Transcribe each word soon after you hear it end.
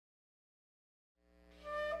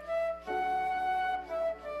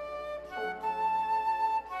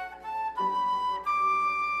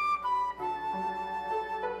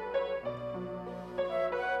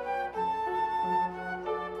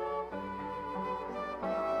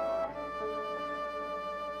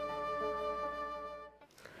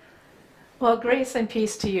Well, grace and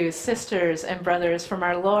peace to you, sisters and brothers, from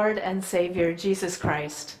our Lord and Savior, Jesus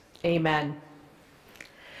Christ. Amen.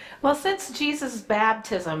 Well, since Jesus'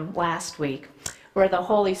 baptism last week, where the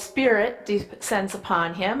Holy Spirit descends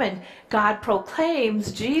upon him and God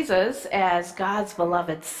proclaims Jesus as God's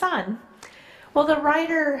beloved Son, well, the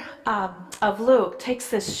writer of Luke takes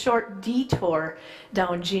this short detour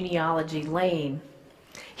down genealogy lane.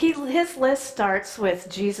 His list starts with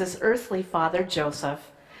Jesus' earthly father, Joseph,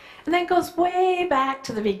 and then goes way back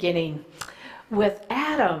to the beginning with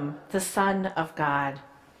Adam, the Son of God.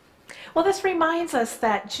 Well, this reminds us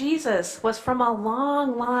that Jesus was from a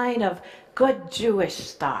long line of good Jewish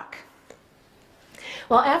stock.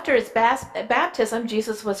 Well, after his baptism,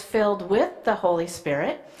 Jesus was filled with the Holy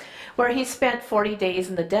Spirit, where he spent 40 days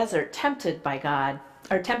in the desert, tempted by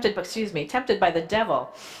the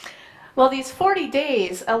devil. Well, these 40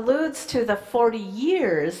 days alludes to the 40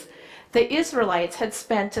 years the Israelites had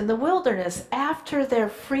spent in the wilderness after their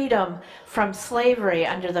freedom from slavery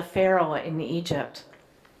under the Pharaoh in Egypt.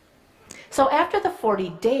 So after the 40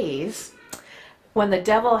 days, when the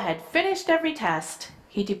devil had finished every test,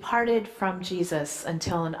 he departed from Jesus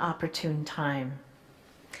until an opportune time.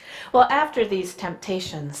 Well, after these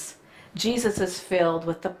temptations, Jesus is filled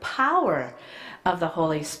with the power of the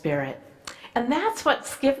Holy Spirit. And that's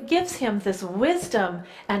what gives him this wisdom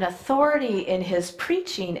and authority in his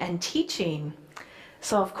preaching and teaching.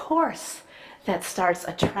 So, of course, that starts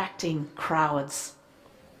attracting crowds.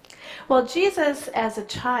 Well, Jesus, as a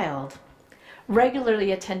child,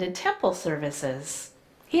 regularly attended temple services.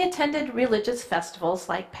 He attended religious festivals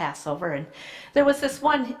like Passover, and there was this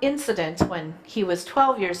one incident when he was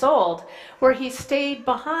 12 years old where he stayed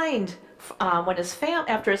behind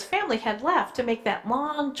after his family had left to make that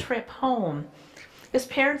long trip home. His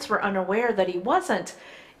parents were unaware that he wasn't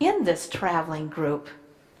in this traveling group.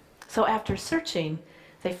 So after searching,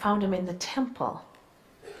 they found him in the temple.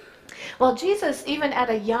 Well, Jesus, even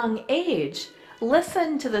at a young age,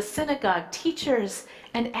 listened to the synagogue teachers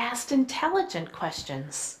and asked intelligent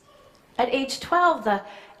questions. At age 12, the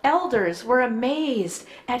elders were amazed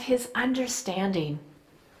at his understanding.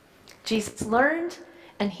 Jesus learned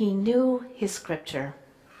and he knew his scripture.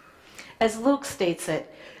 As Luke states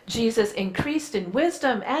it, Jesus increased in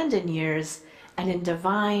wisdom and in years, and in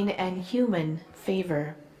divine and human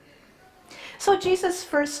favor. So Jesus'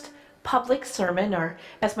 first public sermon, or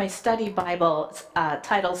as my study Bible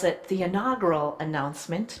titles it, the inaugural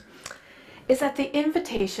announcement, is at the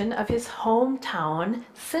invitation of his hometown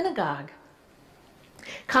synagogue.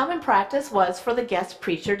 Common practice was for the guest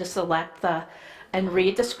preacher to select and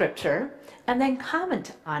read the scripture and then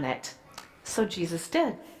comment on it. So Jesus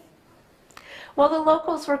did. Well, the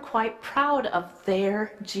locals were quite proud of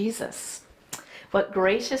their Jesus. What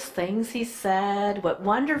gracious things he said, what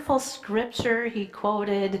wonderful scripture he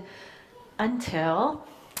quoted, until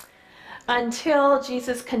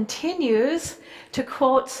Jesus continues to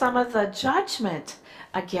quote some of the judgment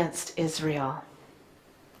against Israel.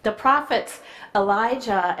 The prophets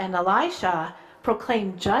Elijah and Elisha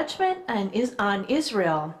proclaimed judgment on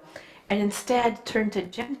Israel and instead turned to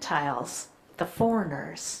Gentiles, the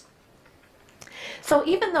foreigners. So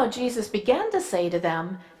even though Jesus began to say to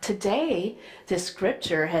them, "Today this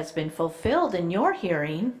scripture has been fulfilled in your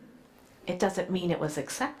hearing," it doesn't mean it was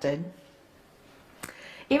accepted.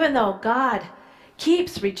 Even though God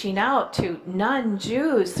keeps reaching out to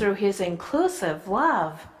non-Jews through his inclusive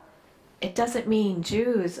love, it doesn't mean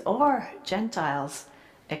Jews or Gentiles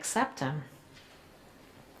accept him.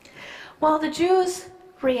 Well, the Jews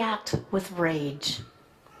react with rage.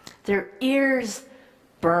 Their ears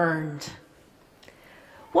burned.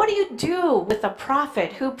 What do you do with a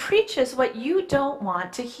prophet who preaches what you don't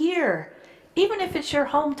want to hear, even if it's your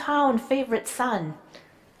hometown favorite son?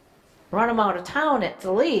 Run him out of town at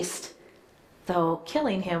the least, though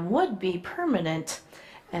killing him would be permanent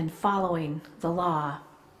and following the law.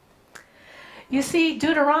 You see,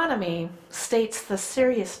 Deuteronomy states the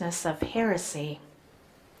seriousness of heresy.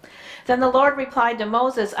 Then the Lord replied to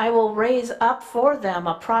Moses, "I will raise up for them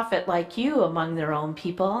a prophet like you among their own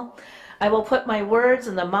people. I will put my words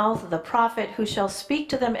in the mouth of the prophet who shall speak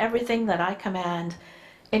to them everything that I command.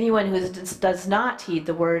 Anyone who does not heed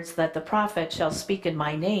the words that the prophet shall speak in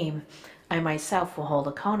my name, I myself will hold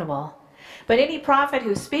accountable. But any prophet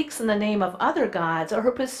who speaks in the name of other gods, or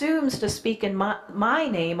who presumes to speak in my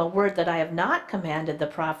name a word that I have not commanded the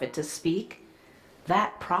prophet to speak,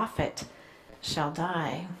 that prophet shall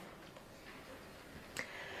die."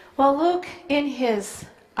 Well, Luke, in his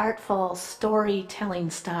artful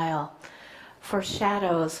storytelling style,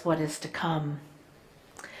 foreshadows what is to come.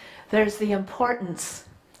 There's the importance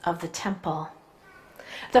of the temple,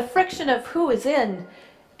 the friction of who is in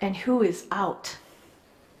and who is out.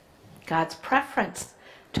 God's preference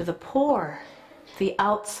to the poor, the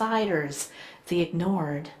outsiders, the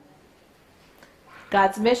ignored.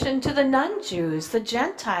 God's mission to the non-Jews, the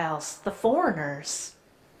Gentiles, the foreigners.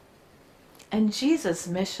 And Jesus'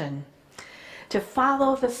 mission to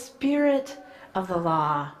follow the spirit of the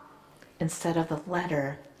law instead of the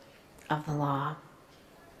letter of the law.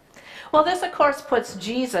 Well, this, of course, puts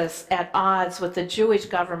Jesus at odds with the Jewish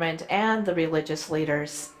government and the religious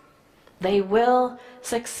leaders. They will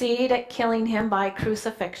succeed at killing him by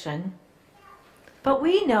crucifixion. But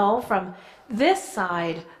we know from this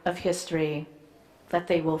side of history that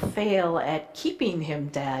they will fail at keeping him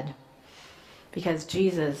dead because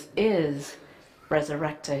Jesus is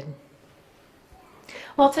resurrected.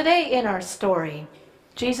 Well, today in our story,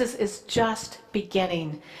 Jesus is just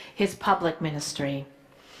beginning his public ministry.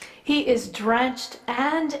 He is drenched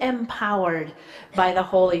and empowered by the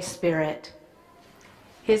Holy Spirit.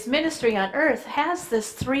 His ministry on earth has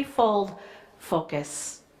this threefold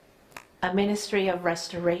focus: a ministry of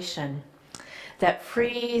restoration that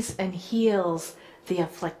frees and heals the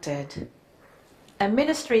afflicted, a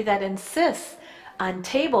ministry that insists on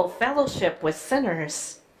table fellowship with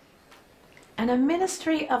sinners, and a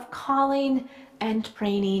ministry of calling and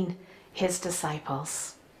training his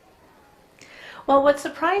disciples. Well, what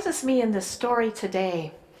surprises me in this story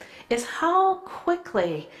today is how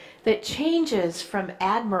quickly that changes from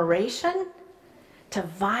admiration to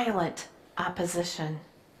violent opposition.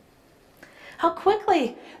 How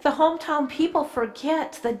quickly the hometown people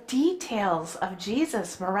forget the details of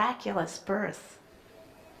Jesus' miraculous birth.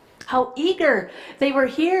 How eager they were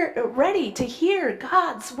ready to hear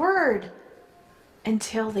God's word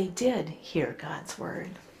until they did hear God's word.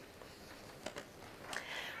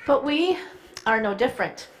 But we are no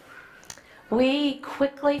different. We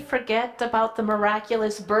quickly forget about the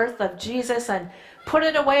miraculous birth of Jesus and put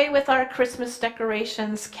it away with our Christmas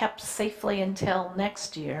decorations kept safely until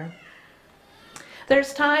next year.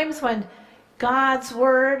 There's times when God's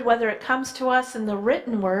word, whether it comes to us in the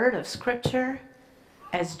written word of Scripture,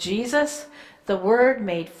 as Jesus, the Word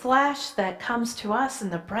made flesh that comes to us in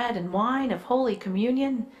the bread and wine of Holy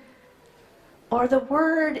Communion, or the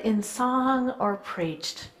Word in song or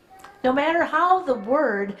preached. No matter how the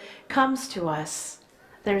Word comes to us,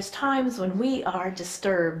 there's times when we are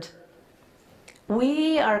disturbed.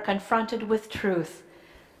 We are confronted with truth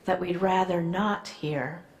that we'd rather not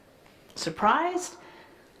hear. Surprised?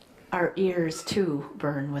 Our ears too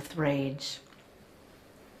burn with rage.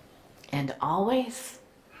 And always,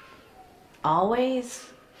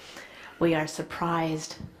 we are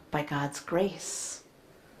surprised by God's grace.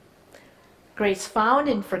 Grace found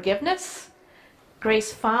in forgiveness,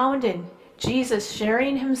 grace found in Jesus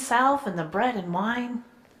sharing himself in the bread and wine,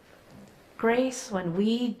 grace when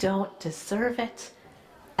we don't deserve it,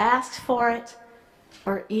 ask for it,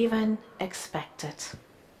 or even expect it.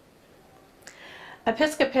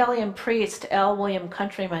 Episcopalian priest L. William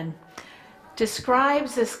Countryman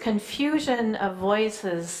describes this confusion of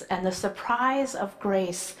voices and the surprise of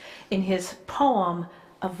grace in his poem,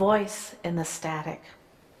 A Voice in the Static.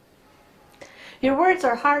 Your words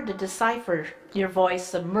are hard to decipher. Your voice,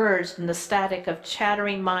 submerged in the static of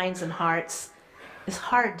chattering minds and hearts, is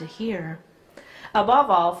hard to hear.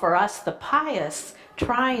 Above all, for us, the pious,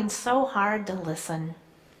 trying so hard to listen.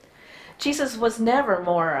 Jesus was never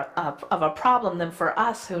more of a problem than for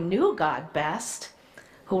us who knew God best,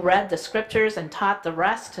 who read the Scriptures and taught the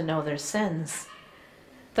rest to know their sins.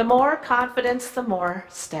 The more confidence, the more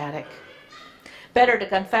static. Better to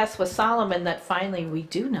confess with Solomon that finally we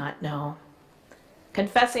do not know.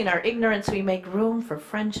 Confessing our ignorance, we make room for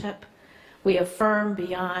friendship. We affirm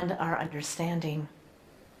beyond our understanding.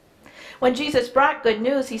 When Jesus brought good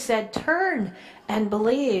news, he said, "Turn and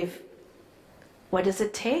believe." What does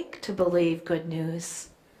it take to believe good news?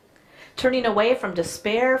 Turning away from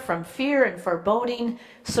despair, from fear and foreboding,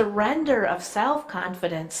 surrender of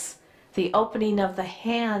self-confidence, the opening of the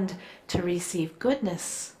hand to receive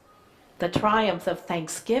goodness, the triumph of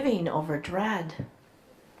thanksgiving over dread.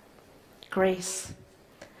 Grace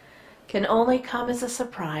can only come as a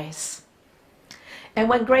surprise. And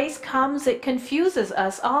when grace comes, it confuses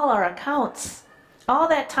us, all our accounts. All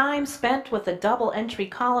that time spent with the double entry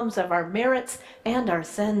columns of our merits and our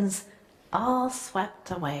sins, all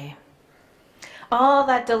swept away. All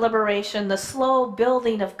that deliberation, the slow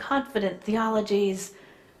building of confident theologies,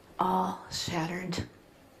 all shattered.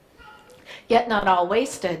 Yet not all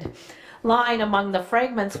wasted. Lying among the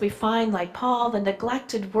fragments, we find, like Paul, the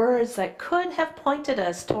neglected words that could have pointed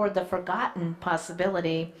us toward the forgotten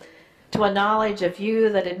possibility, to a knowledge of you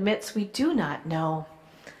that admits we do not know,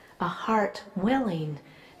 a heart willing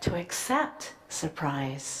to accept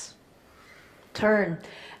surprise. Turn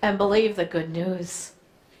and believe the good news.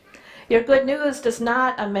 Your good news does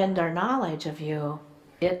not amend our knowledge of you.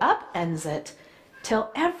 It upends it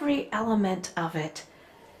till every element of it,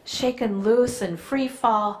 shaken loose and free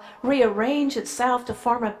fall, rearrange itself to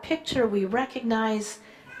form a picture we recognize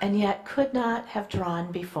and yet could not have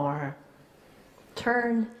drawn before.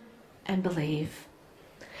 Turn and believe.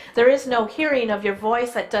 There is no hearing of your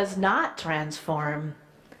voice that does not transform,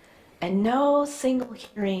 and no single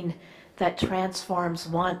hearing that transforms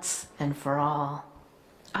once and for all.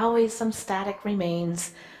 Always some static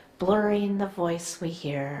remains, blurring the voice we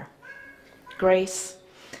hear. Grace,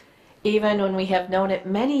 even when we have known it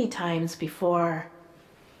many times before,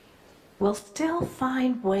 will still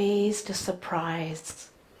find ways to surprise.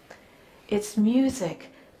 Its music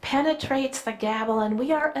penetrates the gabble, and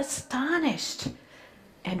we are astonished,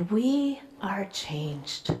 and we are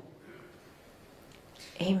changed.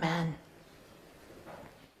 Amen.